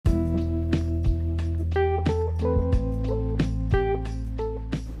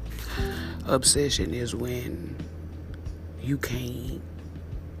Obsession is when you can't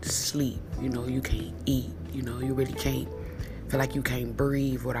sleep, you can't eat, you really can't feel like you can't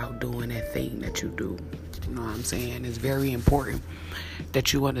breathe without doing that thing that you do. You know what I'm saying? It's very important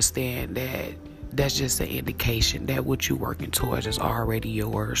that you understand that that's just an indication that what you're working towards is already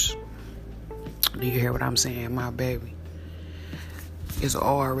yours. Do you hear what I'm saying, my baby? It's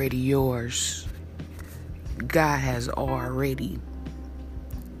already yours. God has already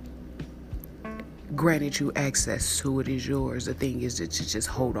granted you access to it. Is yours. The thing is that you just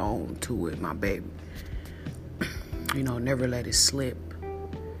hold on to it, my baby. Never let it slip.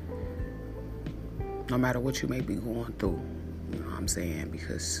 No matter what you may be going through. You know what I'm saying?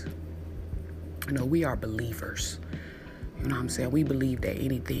 Because, we are believers. You know what I'm saying? We believe that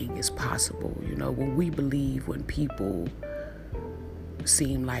anything is possible. When people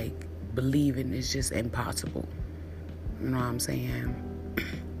seem like believing is just impossible. You know what I'm saying?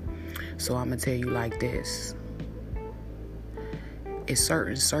 So I'm going to tell you like this. In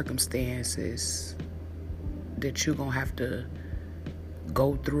certain circumstances that you're going to have to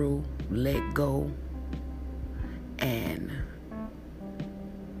go through, let go, and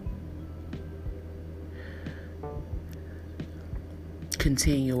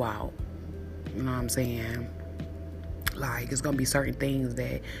continue out. You know what I'm saying? Like, it's going to be certain things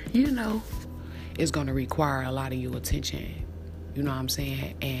that, it's going to require a lot of your attention. You know what I'm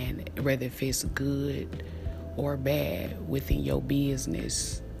saying? And whether if it's good or bad within your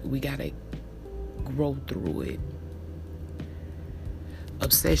business, we got to grow through it.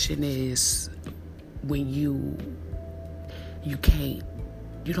 Obsession is when you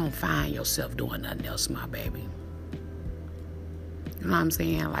don't find yourself doing nothing else, my baby. You know what I'm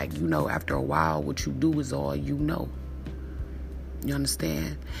saying? Like, after a while, what you do is all you know. You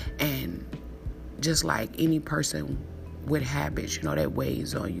understand? And just like any person with habits, that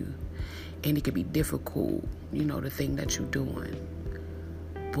weighs on you. And it can be difficult, the thing that you're doing.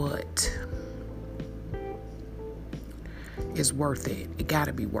 But it's worth it. It got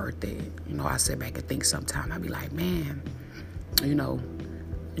to be worth it. I sit back and think sometimes. I be like, man,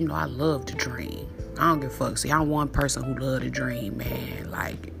 I love to dream. I don't give a fuck. See, I'm one person who love to dream, man.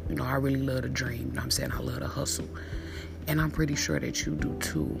 Like, I really love to dream. You know what I'm saying? I love to hustle. And I'm pretty sure that you do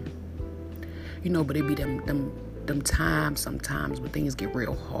too. But it be them times sometimes when things get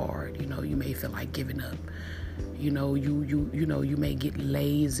real hard. You may feel like giving up. You may get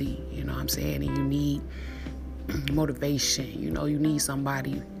lazy. You know what I'm saying? And you need motivation. You need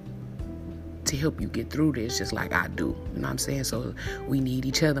somebody to help you get through this, just like I do. You know what I'm saying? So we need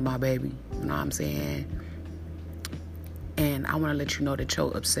each other, my baby. You know what I'm saying? And I want to let you know that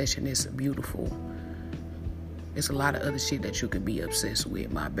your obsession is beautiful. It's a lot of other shit that you could be obsessed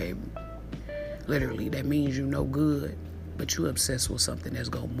with, my baby. Literally, that means you no good, but you obsessed with something that's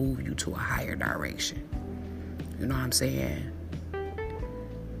going to move you to a higher direction. You know what I'm saying?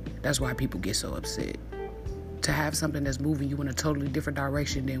 That's why people get so upset. To have something that's moving you in a totally different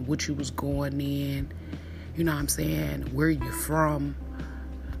direction than what you was going in, you know what I'm saying, where you're from,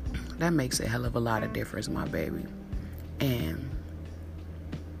 that makes a hell of a lot of difference, my baby. And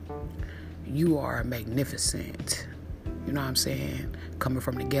you are magnificent, you know what I'm saying, coming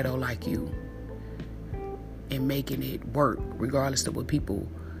from the ghetto like you and making it work regardless of what people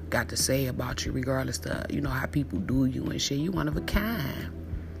got to say about you, regardless of, how people do you and shit. You one of a kind.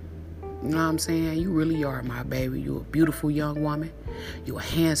 You know what I'm saying? You really are, my baby. You're a beautiful young woman. You're a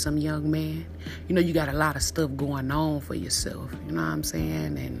handsome young man. You got a lot of stuff going on for yourself. You know what I'm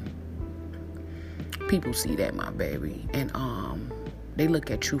saying? And people see that, my baby. And they look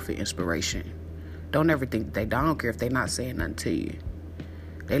at you for inspiration. Don't ever think that I don't care if they're not saying nothing to you.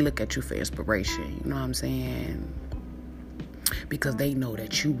 They look at you for inspiration. You know what I'm saying? Because they know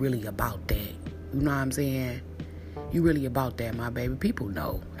that you really about that. You know what I'm saying? You really about that, my baby. People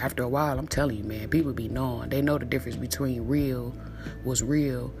know. After a while, I'm telling you, man, people be knowing. They know the difference between what's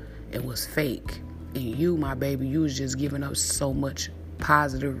real and what's fake. And you, my baby, you was just giving up so much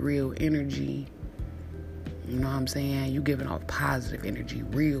positive, real energy. You know what I'm saying? You giving off positive energy,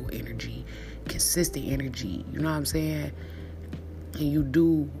 real energy, consistent energy. You know what I'm saying? And you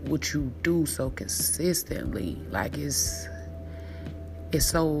do what you do so consistently. Like, it's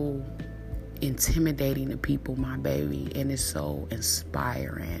so intimidating to people, my baby, and it's so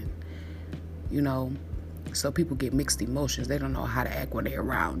inspiring, so people get mixed emotions. They don't know how to act when they're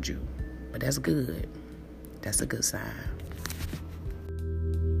around you, but that's good. That's a good sign.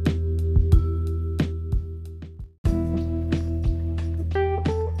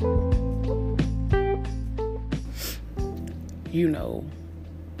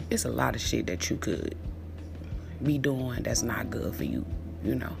 It's a lot of shit that you could be doing that's not good for you,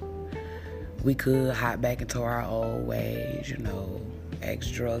 We could hop back into our old ways,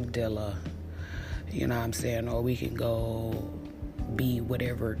 ex-drug dealer, you know what I'm saying? Or we can go be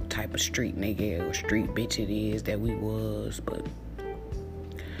whatever type of street nigga or street bitch it is that we was. But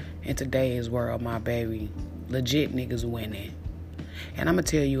in today's world, my baby, legit niggas winning. And I'm going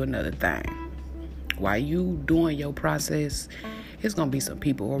to tell you another thing. While you doing your process, it's going to be some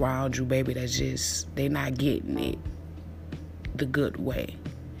people around you, baby, that's just, they not getting it the good way.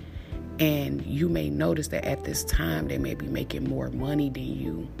 And you may notice that at this time, they may be making more money than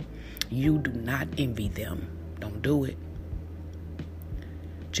you. You do not envy them. Don't do it.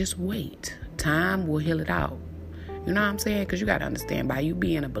 Just wait. Time will heal it out. You know what I'm saying? Because you got to understand, by you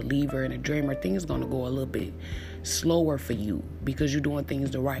being a believer and a dreamer, things going to go a little bit slower for you because you're doing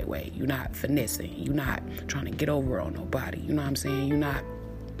things the right way. You're not finessing. You're not trying to get over on nobody. You know what I'm saying? You're not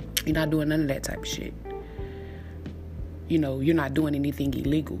doing none of that type of shit. You're not doing anything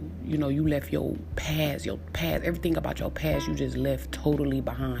illegal. You left your past, everything about your past, you just left totally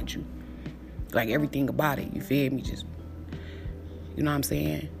behind you. Like everything about it, you feel me? Just, you know what I'm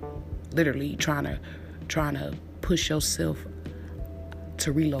saying? Literally trying to push yourself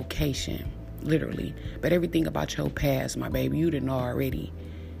to relocation, literally. But everything about your past, my baby, you didn't already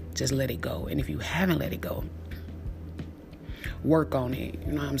just let it go. And if you haven't let it go, work on it.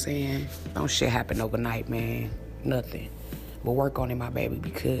 You know what I'm saying? Don't shit happen overnight, man. Nothing. But work on it, my baby,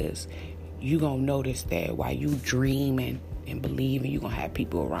 because you gonna notice that while you dreaming and believing, you gonna have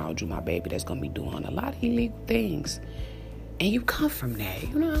people around you, my baby, that's gonna be doing a lot of illegal things. And you come from that,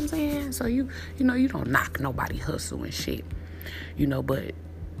 you know what I'm saying? So you don't knock nobody hustle and shit. But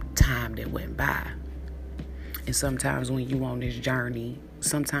time that went by. And sometimes when you on this journey,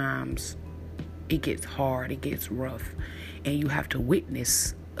 sometimes it gets hard, it gets rough. And you have to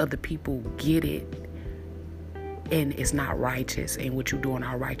witness other people get it. And it's not righteous, and what you're doing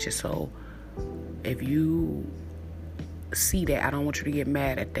are righteous. So if you see that, I don't want you to get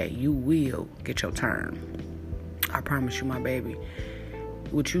mad at that. You will get your turn. I promise you, my baby.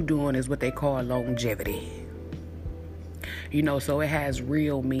 What you doing is what they call longevity. So it has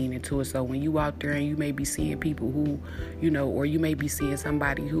real meaning to it. So when you out there and you may be seeing people who, or you may be seeing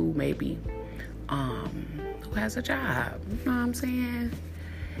somebody who maybe who has a job. You know what I'm saying?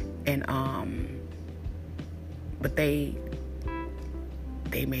 And but they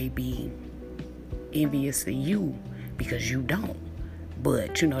may be envious of you because you don't.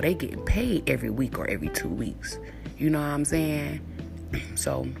 But, they getting paid every week or every 2 weeks. You know what I'm saying?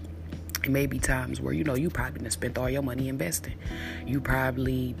 So it may be times where, you probably done spent all your money investing. You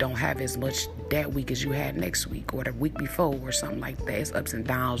probably don't have as much that week as you had next week or the week before or something like that. It's ups and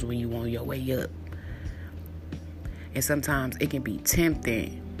downs when you on your way up. And sometimes it can be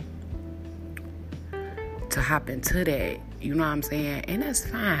tempting to hop into that, you know what I'm saying? And that's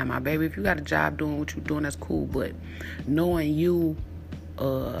fine, my baby. If you got a job doing what you're doing, that's cool. But knowing you,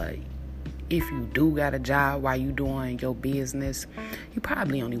 if you do got a job while you doing your business, you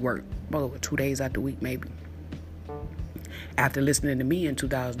probably only work 2 days out the week, maybe. After listening to me in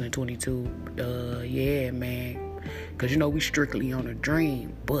 2022, yeah, man. Because, we strictly on a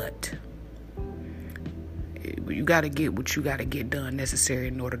dream. But you got to get what you got to get done necessary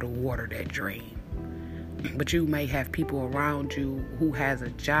in order to water that dream. But you may have people around you who has a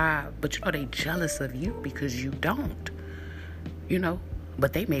job, but they jealous of you because you don't,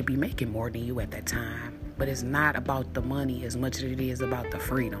 but they may be making more than you at that time. But it's not about the money as much as it is about the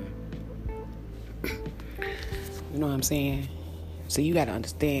freedom. You know what I'm saying? So you got to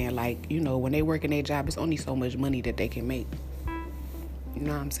understand, when they work in their job, it's only so much money that they can make. You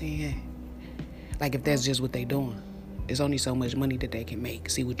know what I'm saying? If that's just what they doing, it's only so much money that they can make.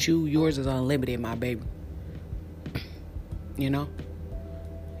 See, with you, yours is unlimited, my baby. You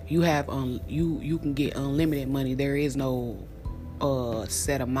have you can get unlimited money. There is no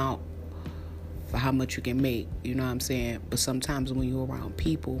set amount for how much you can make. You know what I'm saying? But sometimes when you're around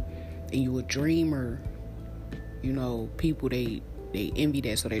people and you're a dreamer, people they envy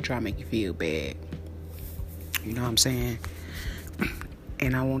that, so they try to make you feel bad. You know what I'm saying?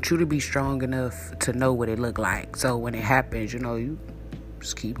 And I want you to be strong enough to know what it look like. So when it happens, you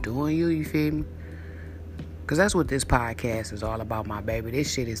just keep doing you feel me? Because that's what this podcast is all about, my baby.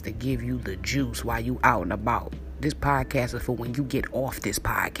 This shit is to give you the juice while you out and about. This podcast is for when you get off this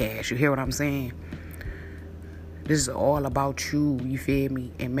podcast. You hear what I'm saying? This is all about you feel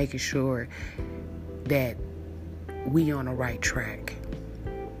me? And making sure that we on the right track.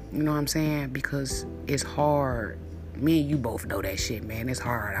 You know what I'm saying? Because it's hard. Me and you both know that shit, man. It's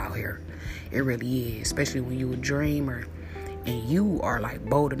hard out here. It really is. Especially when you a dreamer and you are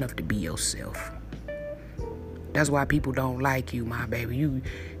bold enough to be yourself. That's why people don't like you, my baby.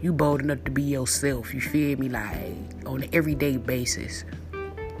 You bold enough to be yourself. You feel me? Like, on an everyday basis.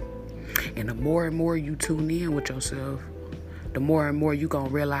 And the more and more you tune in with yourself, the more and more you gonna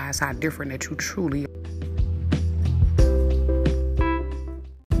realize how different that you truly are.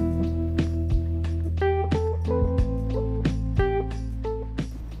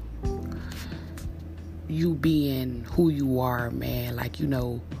 You being who you are, man. Like,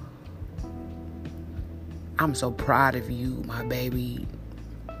 I'm so proud of you, my baby.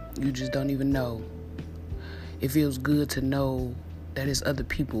 You just don't even know. It feels good to know that there's other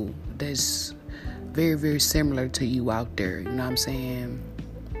people that's very, very similar to you out there. You know what I'm saying?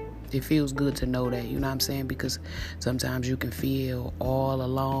 It feels good to know that, you know what I'm saying? Because sometimes you can feel all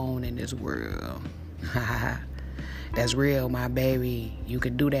alone in this world. That's real, my baby. You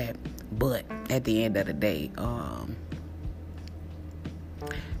can do that. But at the end of the day,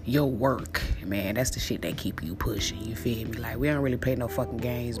 your work, man, that's the shit that keep you pushing. You feel me? Like, we don't really play no fucking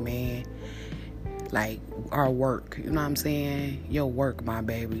games, man. Like, our work, you know what I'm saying? Your work, my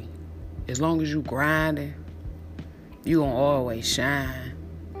baby. As long as you grinding, you gonna always shine.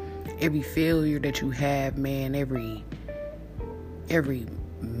 Every failure that you have, man, every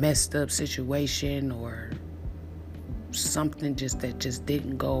messed up situation or something that just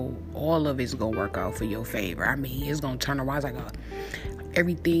didn't go, all of it's gonna work out for your favor. I mean, it's gonna turn around. It's like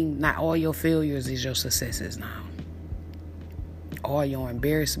everything, not all your failures is your successes now. All your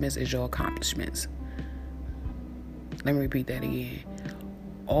embarrassments is your accomplishments. Let me repeat that again.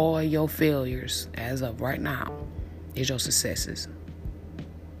 All your failures, as of right now, is your successes.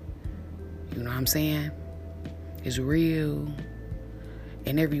 You know what I'm saying? It's real.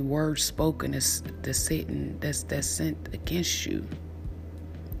 And every word spoken that's sent against you,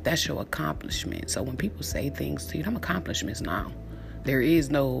 that's your accomplishment. So when people say things to you, them accomplishments now. There is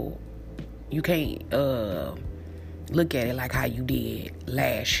no, you can't look at it like how you did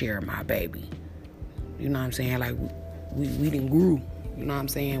last year, my baby. You know what I'm saying? Like, we done grew. You know what I'm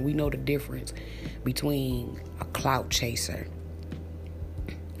saying? We know the difference between a clout chaser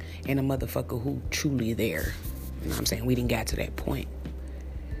and a motherfucker who truly there. You know what I'm saying? We didn't get to that point.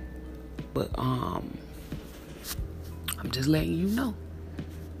 But I'm just letting you know.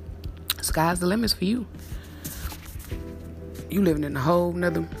 Sky's the limits for you. You living in a whole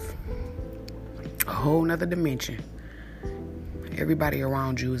nother dimension. Everybody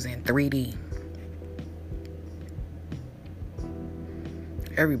around you is in 3D.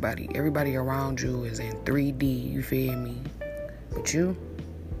 Everybody around you is in 3D. You feel me? But you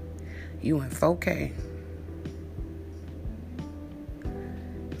in 4K.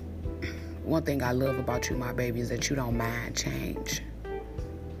 One thing I love about you, my baby, is that you don't mind change.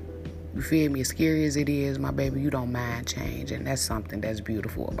 You feel me? As scary as it is, my baby, you don't mind change. And that's something that's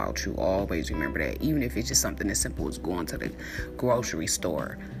beautiful about you. Always remember that. Even if it's just something as simple as going to the grocery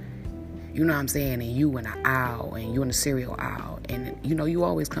store. You know what I'm saying? And you in the aisle, and you in the cereal aisle. And, you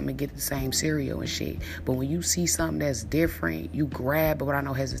always come and get the same cereal and shit. But when you see something that's different, you grab it without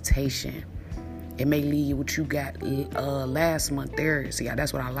no hesitation. It may leave you what you got last month there. See,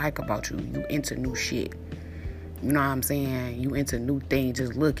 that's what I like about you. You into new shit. You know what I'm saying? You into new things,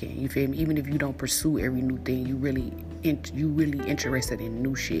 just looking. You feel me? Even if you don't pursue every new thing, you really interested in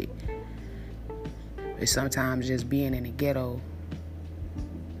new shit. But sometimes just being in the ghetto.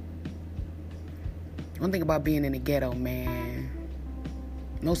 One thing about being in the ghetto, man,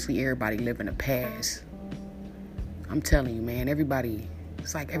 mostly everybody live in the past. I'm telling you, man,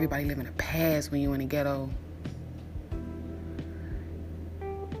 it's like everybody live in the past when you in the ghetto.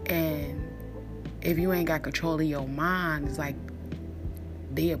 And if you ain't got control of your mind, it's like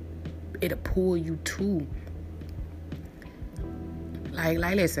it'll pull you too. Like,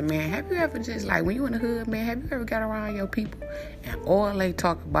 listen, man, have you ever just, like, when you in the hood, man, have you ever got around your people and all they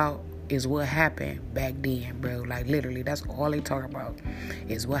talk about is what happened back then, bro? Like, literally, that's all they talk about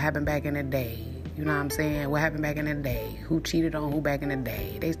is what happened back in the day. You know what I'm saying? What happened back in the day? Who cheated on who back in the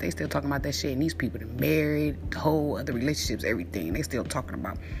day? They still talking about that shit. And these people that married, whole other relationships, everything. They still talking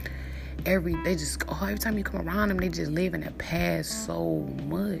about every time you come around them, they just live in the past so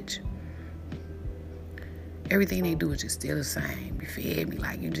much. Everything they do is just still the same. You feel me?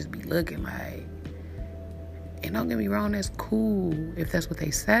 Like, you just be looking like, and don't get me wrong, that's cool if that's what they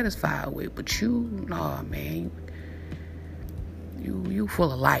satisfied with. But nah, man, you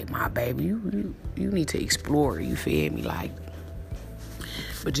full of light, my baby. You need to explore. You feel me? Like,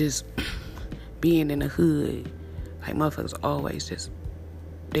 but just being in the hood, like, motherfuckers always just,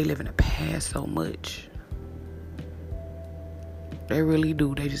 they live in the past so much. They really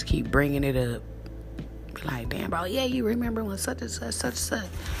do. They just keep bringing it up. Be like, damn, bro, yeah, you remember when such and such, such and such.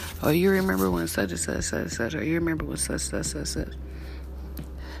 Or you remember when such and such, such and such, or you remember when such, such, such, such.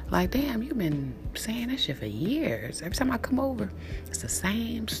 Like, damn, you've been saying that shit for years. Every time I come over, it's the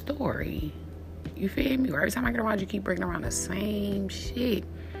same story. You feel me? Or every time I get around, you keep bringing around the same shit.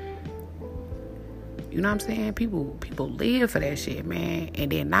 You know what I'm saying? People live for that shit, man.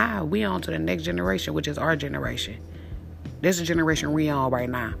 And then now we on to the next generation, which is our generation. This is the generation we on right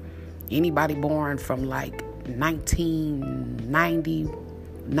now. Anybody born from like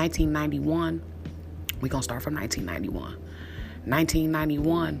 1991, we gonna start from 1991.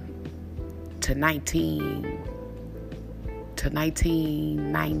 1991 to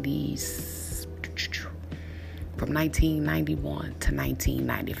 1990s, from 1991 to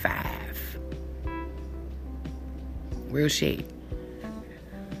 1995. Real shit.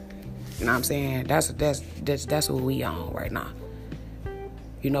 You know what I'm saying? That's what we on right now.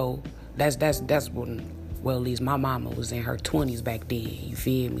 You know, that's when, well, at least my mama was in her 20s back then. You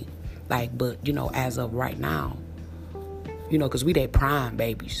feel me? Like, but you know, as of right now, you know, because we they prime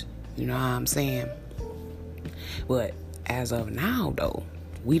babies. You know what I'm saying? But as of now, though,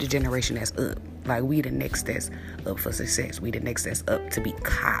 we the generation that's up. Like, we the next that's up for success. We the next that's up to be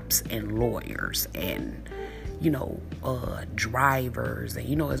cops and lawyers and, you know, drivers. And,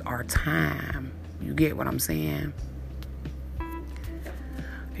 you know, it's our time. You get what I'm saying?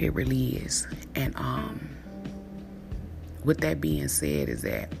 It really is. And with that being said, is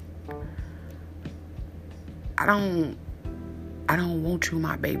that I don't want you,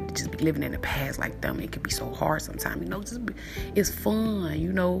 my baby, to just be living in the past like them. It can be so hard sometimes, you know. It's fun,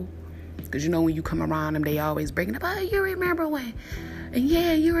 you know, because, you know, when you come around them, they always bring up, oh, you remember when? And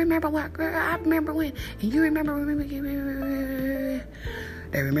yeah, you remember what, girl? I remember when. And you remember.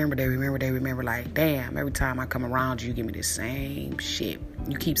 They remember. Like, damn, every time I come around you give me the same shit.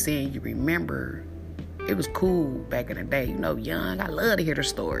 You keep saying you remember. It was cool back in the day, you know, young. I love to hear the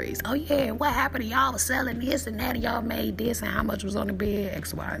stories. Oh, yeah, what happened to y'all was selling this and that, and y'all made this, and how much was on the bed,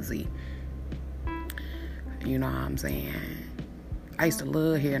 X, Y, and Z. You know what I'm saying? I used to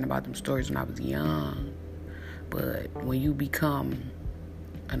love hearing about them stories when I was young. But when you become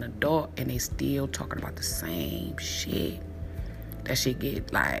an adult and they still talking about the same shit, that shit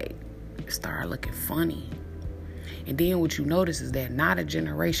get, like, start looking funny. And then what you notice is that not a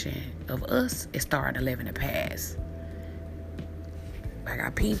generation of us is starting to live in the past. Like, I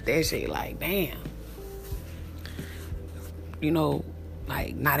peeped that shit like, damn. You know,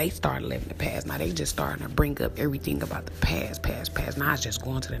 like, now they starting to live in the past. Now they just starting to bring up everything about the past. Now it's just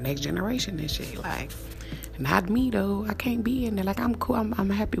going to the next generation and shit. Like, not me, though. I can't be in there. Like, I'm cool.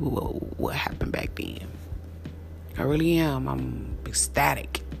 I'm happy with what happened back then. I really am. I'm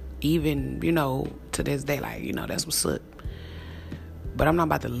ecstatic. Even, you know, to this day, like, you know, that's what's up. But I'm not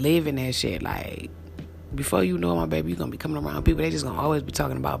about to live in that shit. Like, before you know, my baby, you're going to be coming around people. They just going to always be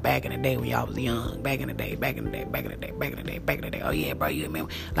talking about back in the day when y'all was young. Back in the day. Oh, yeah, bro, you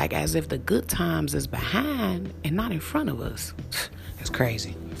remember? Like, as if the good times is behind and not in front of us. That's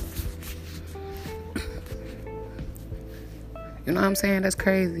crazy. You know what I'm saying? That's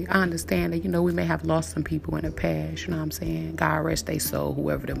crazy. I understand that, you know, we may have lost some people in the past. You know what I'm saying? God rest their soul,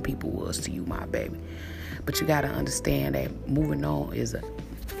 whoever them people was to you, my baby. But you got to understand that moving on is a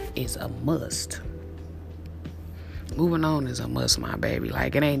must. Moving on is a must, my baby.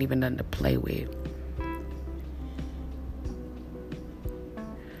 Like, it ain't even nothing to play with.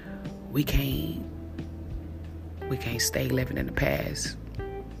 We can't stay living in the past.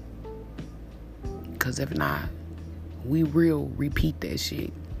 Because if not, we will repeat that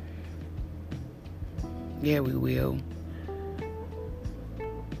shit. Yeah, we will.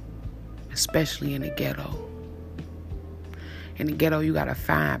 Especially in the ghetto. In the ghetto, you gotta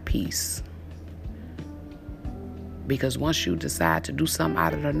find peace. Because once you decide to do something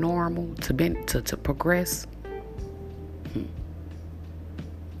out of the normal, to progress,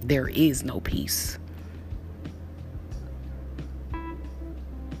 there is no peace.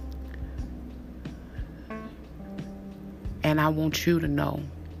 And I want you to know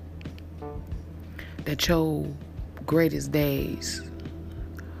that your greatest days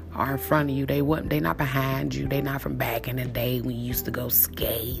are in front of you. They not behind you. They not from back in the day when you used to go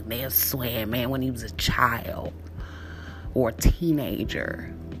skate, man, swim, man, when you was a child or a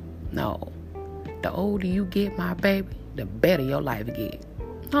teenager. No. The older you get, my baby, the better your life get.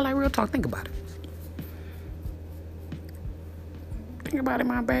 No, like, real talk, think about it. Think about it,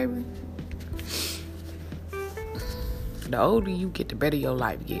 my baby. The older you get, the better your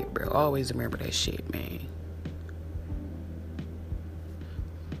life get, bro. Always remember that shit, man.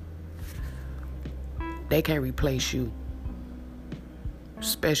 They can't replace you.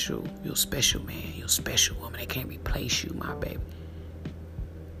 Special. You're special, man. You're a special woman. They can't replace you, my baby.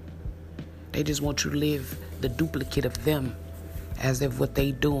 They just want you to live the duplicate of them as if what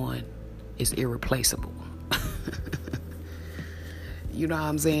they doing is irreplaceable. You know what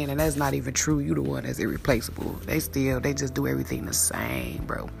I'm saying? And that's not even true. You the one that's irreplaceable. They just do everything the same,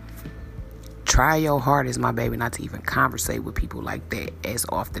 bro. Try your hardest, my baby, not to even conversate with people like that as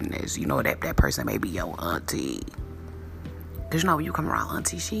often as, that person may be your auntie. Because, when you come around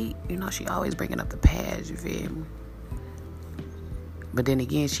auntie, she always bringing up the past, you feel me? But then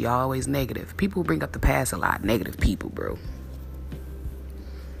again, she always negative. People bring up the past a lot. Negative people, bro.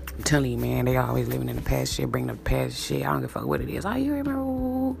 I'm telling you, man, they always living in the past shit, bringing up the past shit. I don't give a fuck what it is. Oh, you remember?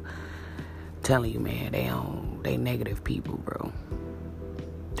 I'm telling you, man, they negative people, bro.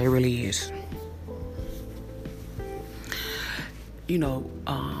 They really is.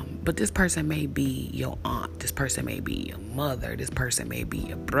 But this person may be your aunt. This person may be your mother. This person may be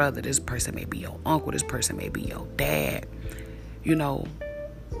your brother. This person may be your uncle. This person may be your dad.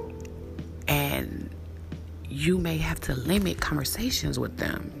 And you may have to limit conversations with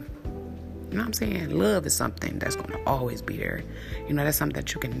them. You know what I'm saying? Love is something that's going to always be there. That's something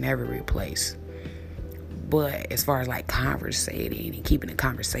that you can never replace. But as far as like conversating and keeping the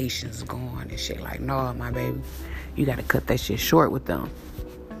conversations going and shit, like, no, my baby, you got to cut that shit short with them.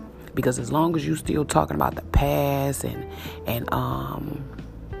 Because as long as you still talking about the past and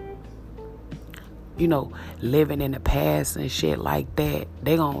living in the past and shit like that,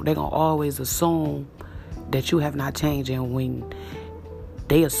 they gonna always assume that you have not changed. And when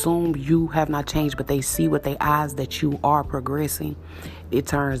they assume you have not changed, but they see with their eyes that you are progressing, it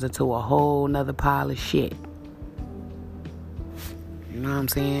turns into a whole nother pile of shit. You know what I'm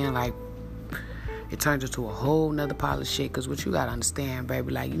saying? Like, it turns into a whole nother pile of shit. Because what you got to understand,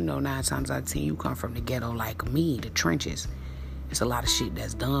 baby, 9 times out of 10, you come from the ghetto like me, the trenches. It's a lot of shit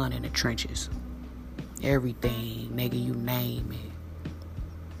that's done in the trenches. Everything, nigga, you name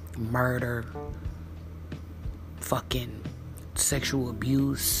it. Murder. Fucking sexual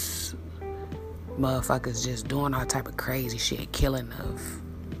abuse. Motherfuckers just doing all type of crazy shit. Killing of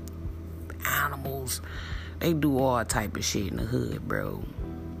animals. They do all type of shit in the hood, bro.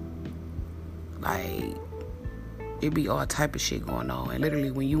 Like, it be all type of shit going on. And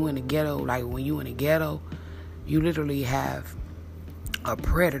literally, when you in the ghetto, you literally have a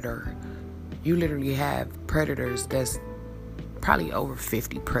predator. You literally have predators that's probably over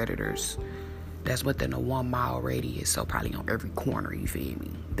 50 predators that's within a 1 mile radius. So probably on every corner, you feel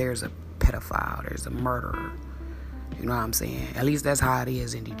me? There's a pedophile, there's a murderer. You know what I'm saying? At least that's how it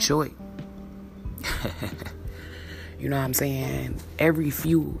is in Detroit. You know what I'm saying? Every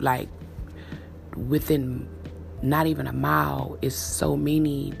few, within not even a mile is so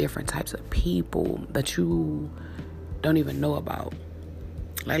many different types of people that you don't even know about.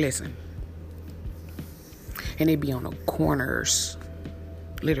 Listen. And they be on the corners,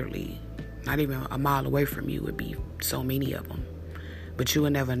 literally, not even a mile away from you would be so many of them. But you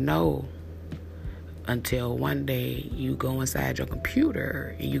would never know until one day you go inside your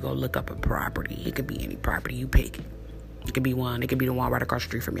computer and you go look up a property. It could be any property you pick. It could be one. It could be the one right across the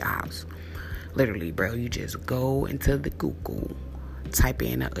street from your house. Literally, bro, you just go into the Google, type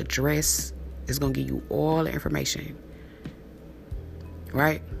in an address. It's going to give you all the information.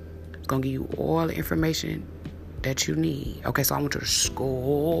 Right? It's going to give you all the information that you need. Okay, so I want you to scroll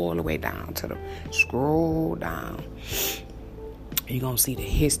all the way down scroll down. You're going to see the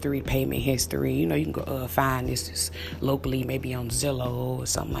history, payment history. You can go find this locally, maybe on Zillow or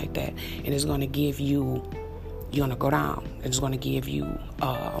something like that. And it's going to give you, you're going to go down. It's going to give you,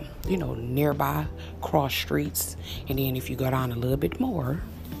 nearby cross streets. And then if you go down a little bit more,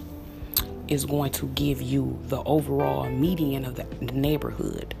 it's going to give you the overall median of the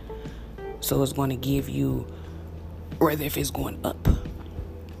neighborhood. So it's going to give you whether if it's going up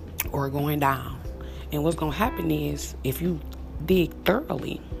or going down. And what's going to happen is, if you dig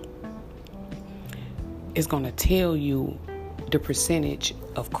thoroughly, it's going to tell you the percentage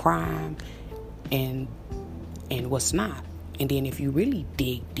of crime and what's not. And then if you really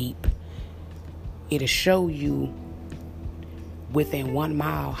dig deep, it'll show you within 1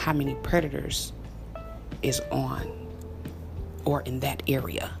 mile how many predators is on or in that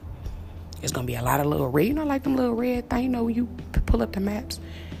area. It's going to be a lot of little red, like them little red thing, you pull up the maps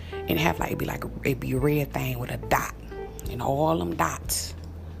and have it'd be a red thing with a dot. And all them dots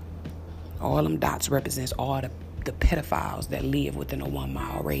represents all the pedophiles that live within a 1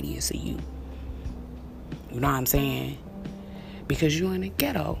 mile radius of you. You know what I'm saying? Because you're in the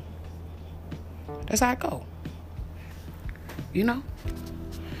ghetto. That's how it go.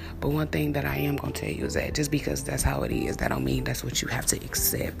 But one thing that I am going to tell you is that just because that's how it is, that don't mean that's what you have to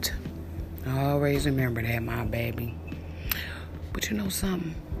accept. Always remember that, my baby. But you know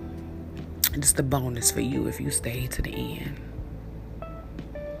something? Just a bonus for you if you stay to the end.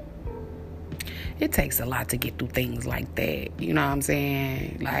 It takes a lot to get through things like that. You know what I'm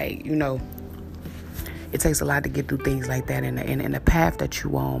saying? Like, it takes a lot to get through things like that. And the path that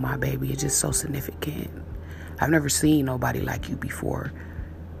you on, my baby, is just so significant. I've never seen nobody like you before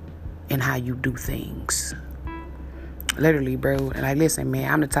in how you do things. Literally, bro. And like, listen,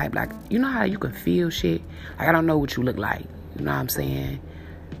 man, I'm the type, like, you know how you can feel shit? Like, I don't know what you look like. You know what I'm saying?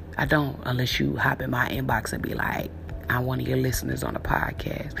 I don't, unless you hop in my inbox and be like, I'm one of your listeners on the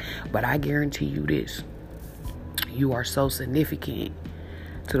podcast. But I guarantee you this. You are so significant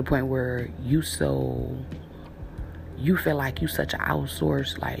to the point where you feel like you such an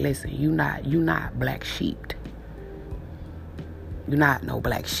outsource. Like, listen, you not black sheep. You're not no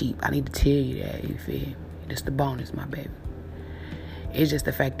black sheep. I need to tell you that, you feel? It's the bonus, my baby. It's just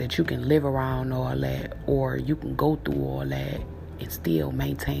the fact that you can live around all that, or you can go through all that and still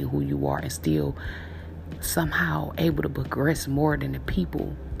maintain who you are and still somehow able to progress more than the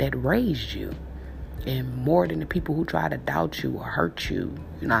people that raised you and more than the people who try to doubt you or hurt you.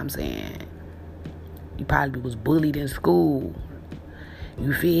 You know what I'm saying? You probably was bullied in school.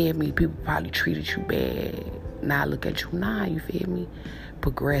 You feel me? People probably treated you bad. Now look at you now, you feel me?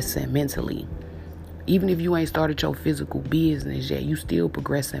 Progressing mentally. Even if you ain't started your physical business yet, you still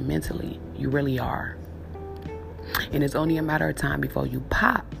progressing mentally. You really are. And it's only a matter of time before you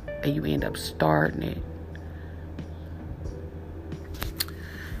pop and you end up starting it.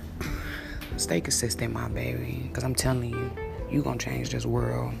 Stay consistent, my baby. Because I'm telling you, you're going to change this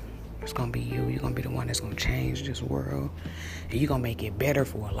world. It's going to be you. You're going to be the one that's going to change this world. And you're going to make it better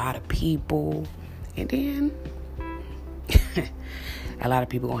for a lot of people. And then, a lot of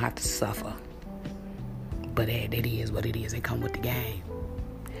people going to have to suffer. But that is what it is. They come with the game.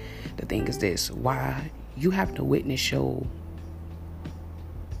 The thing is this. Why you have to witness your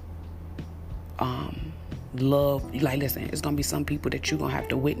love. Like, listen, it's going to be some people that you're going to have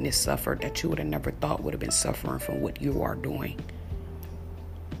to witness suffer that you would have never thought would have been suffering from what you are doing.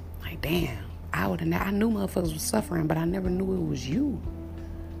 Like, damn, I knew motherfuckers was suffering, but I never knew it was you.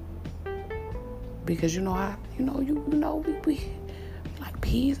 Because, we like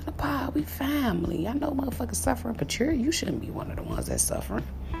peas in a pod, we family. I know motherfuckers suffering, but you shouldn't be one of the ones that's suffering.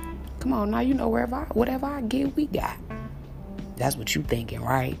 Come on, now you know whatever I get, we got. That's what you thinking,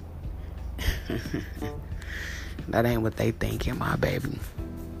 right? That ain't what they thinking, my baby.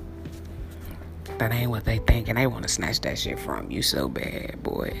 That ain't what they thinking. They want to snatch that shit from you so bad,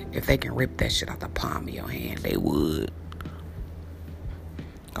 boy. If they can rip that shit out the palm of your hand, they would.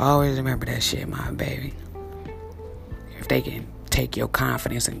 Always remember that shit, my baby. If they can take your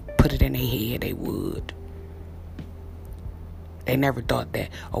confidence and put it in their head, they would. They never thought that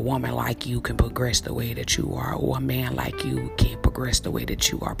a woman like you can progress the way that you are, or a man like you can progress the way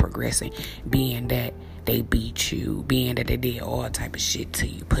that you are progressing, being that they beat you, being that they did all type of shit to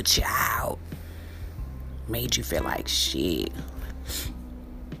you, put you out, made you feel like shit.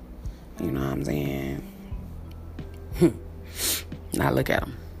 You know what I'm saying? Now look at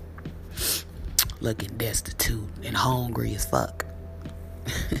them. Looking destitute and hungry as fuck.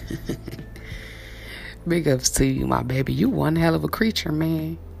 Big ups to you, my baby. You one hell of a creature,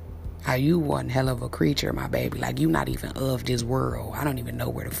 man. How you one hell of a creature, my baby. Like, you not even of this world. I don't even know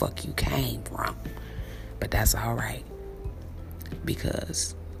where the fuck you came from. But that's all right.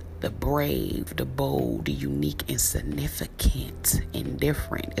 Because the brave, the bold, the unique, and significant and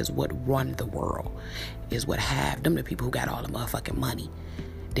different is what run the world. Is what have them the people who got all the motherfucking money.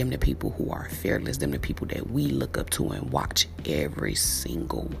 Them the people who are fearless. Them the people that we look up to and watch every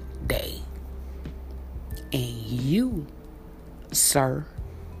single day. And you, sir,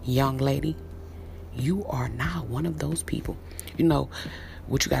 young lady, you are now one of those people. You know,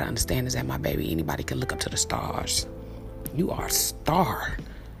 what you got to understand is that, my baby, anybody can look up to the stars. You are a star.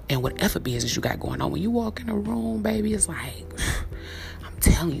 And whatever business you got going on, when you walk in a room, baby, it's like, I'm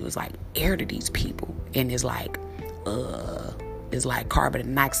telling you, it's like air to these people. And it's like carbon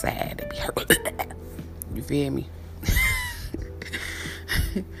monoxide. They be hurt. You feel me?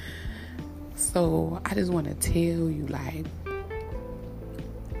 So I just want to tell you, like,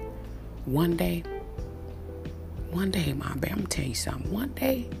 one day, my baby, I'm going to tell you something. One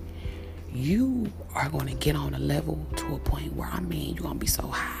day, you are going to get on a level to a point where, you're going to be so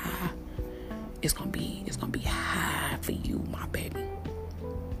high. It's going to be high for you, my baby.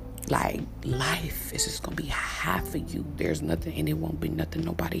 Like, life is just going to be high for you. There's nothing, and it won't be nothing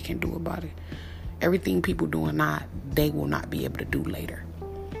nobody can do about it. Everything people doing now, they will not be able to do later.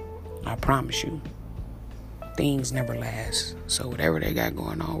 I promise you. Things never last. So whatever they got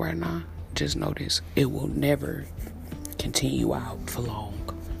going on right now, just know this. It will never continue out for long.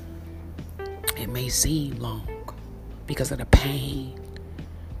 It may seem long because of the pain.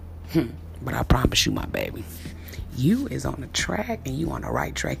 But I promise you, my baby, you is on the track and you on the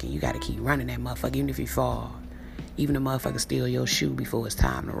right track, and you got to keep running that motherfucker. Even if you fall, even the motherfucker steal your shoe before it's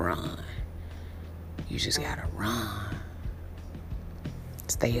time to run. You just got to run.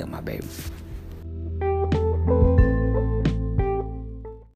 Stay up, my baby.